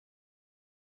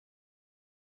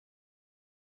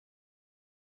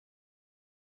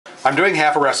I'm doing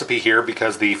half a recipe here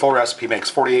because the full recipe makes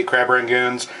 48 crab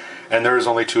rangoons, and there's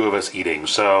only 2 of us eating,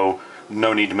 so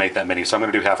no need to make that many. So I'm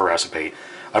going to do half a recipe.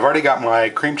 I've already got my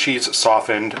cream cheese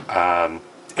softened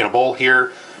in a bowl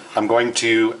here. I'm going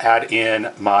to add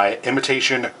in my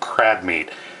imitation crab meat.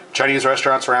 Chinese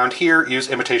restaurants around here use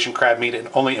imitation crab meat and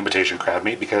only imitation crab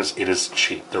meat because it is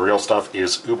cheap. The real stuff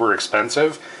is uber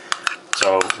expensive.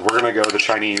 So we're going to go the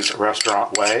Chinese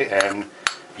restaurant way and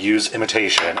use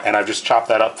imitation. And I've just chopped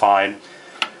that up fine.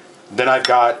 Then I've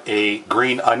got a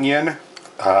green onion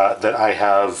that I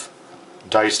have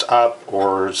diced up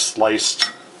or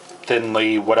sliced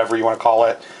thinly, whatever you want to call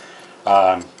it,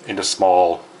 into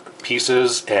small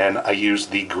pieces, and I use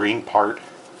the green part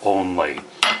only.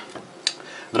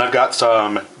 Then I've got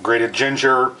some grated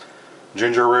ginger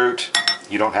root.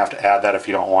 You don't have to add that if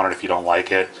you don't want it, if you don't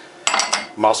like it.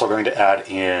 I'm also going to add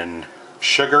in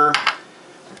sugar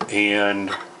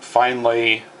and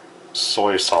finally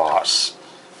soy sauce.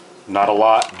 Not a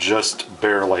lot, just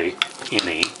barely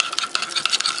any.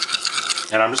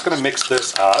 And I'm just going to mix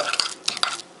this up.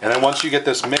 And then once you get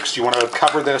this mixed, you want to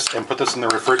cover this and put this in the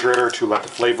refrigerator to let the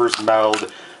flavors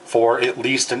meld for at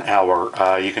least an hour.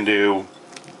 You can do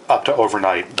up to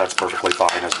overnight. That's perfectly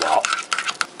fine as well.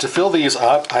 To fill these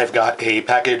up, I've got a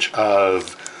package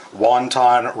of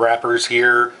wonton wrappers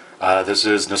here. This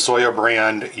is Nasoya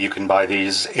brand. You can buy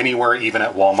these anywhere, even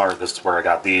at Walmart. This is where I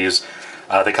got these.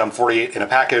 They come 48 in a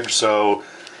package, so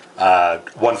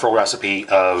one full recipe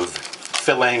of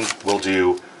filling will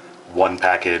do 1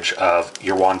 package of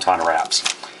your wonton wraps.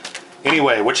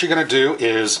 Anyway, what you're going to do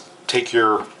is take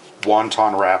your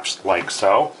wonton wraps like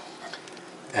so,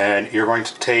 and you're going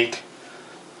to take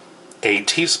a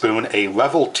teaspoon, a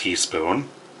level teaspoon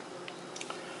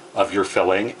of your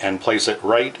filling, and place it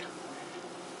right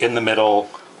in the middle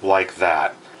like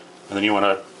that. And then you want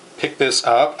to pick this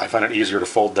up. I find it easier to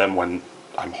fold them when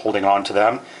I'm holding on to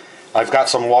them. I've got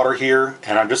some water here,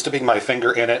 and I'm just dipping my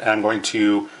finger in it, and I'm going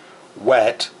to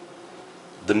wet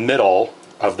the middle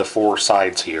of the 4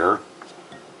 sides here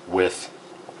with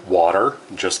water,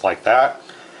 just like that.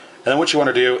 And then what you want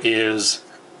to do is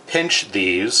pinch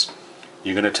these.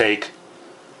 You're going to take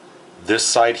this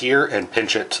side here and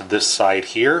pinch it to this side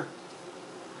here.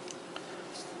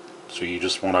 So you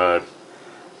just want to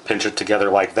pinch it together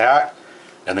like that.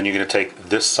 And then you're going to take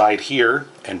this side here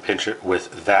and pinch it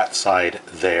with that side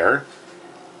there.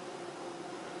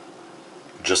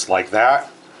 Just like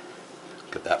that.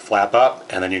 Get that flap up,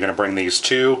 and then you're going to bring these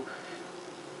 2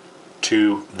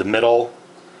 to the middle,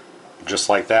 just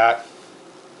like that.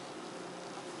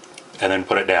 And then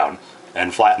put it down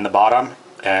and flatten the bottom,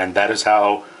 and that is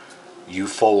how you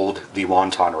fold the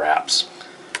wonton wraps,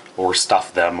 or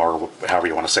stuff them, or however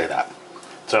you want to say that.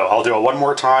 So I'll do it one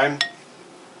more time.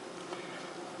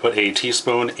 Put a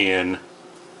teaspoon in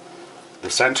the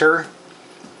center.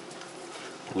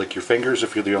 Lick your fingers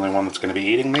if you're the only one that's going to be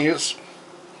eating these.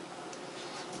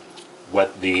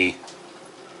 Wet the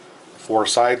 4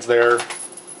 sides there.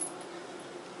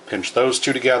 Pinch those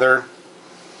 2 together,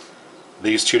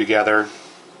 these 2 together,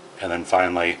 and then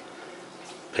finally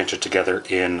pinch it together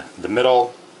in the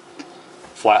middle,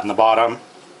 flatten the bottom,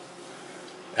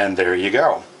 and there you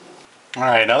go.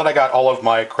 Alright, now that I got all of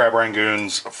my crab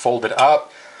rangoons folded up,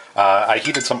 I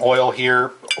heated some oil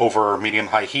here over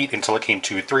medium-high heat until it came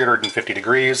to 350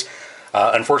 degrees.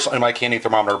 Unfortunately, my candy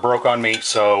thermometer broke on me,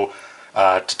 so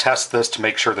to test this to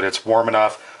make sure that it's warm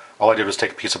enough, all I did was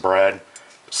take a piece of bread,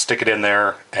 stick it in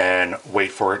there, and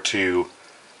wait for it to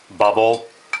bubble.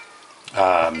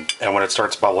 And when it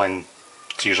starts bubbling,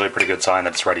 it's usually a pretty good sign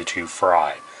that it's ready to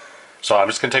fry. So I'm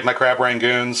just going to take my crab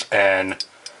rangoons and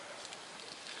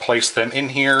place them in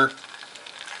here,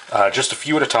 just a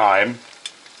few at a time.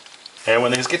 And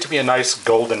when these get to be a nice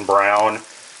golden brown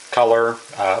color,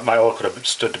 my oil could have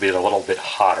stood to be a little bit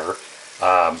hotter.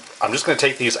 I'm just going to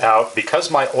take these out.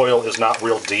 Because my oil is not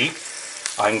real deep,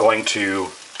 I'm going to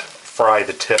fry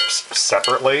the tips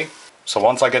separately. So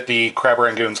once I get the crab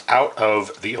rangoons out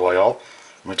of the oil,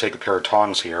 I'm going to take a pair of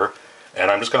tongs here, and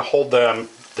I'm just going to hold them,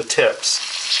 the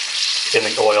tips, in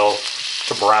the oil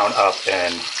to brown up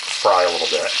and fry a little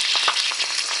bit.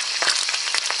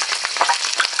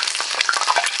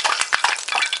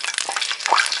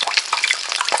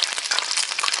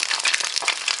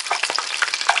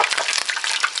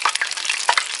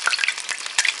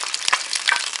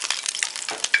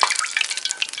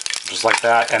 Just like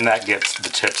that, and that gets the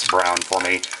tips brown for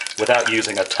me without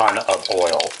using a ton of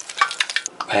oil.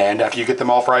 And after you get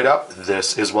them all fried up,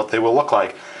 this is what they will look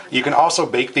like. You can also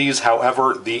bake these,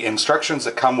 however, the instructions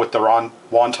that come with the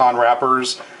wonton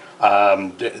wrappers,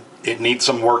 it needs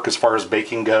some work as far as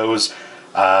baking goes.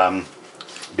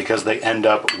 because they end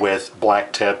up with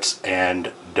black tips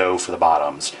and dough for the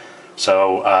bottoms.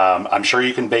 So I'm sure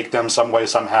you can bake them some way,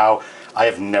 somehow. I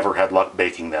have never had luck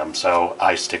baking them, so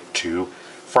I stick to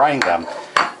frying them.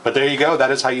 But there you go.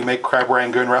 That is how you make crab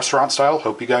rangoon restaurant style.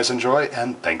 Hope you guys enjoy,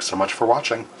 and thanks so much for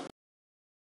watching.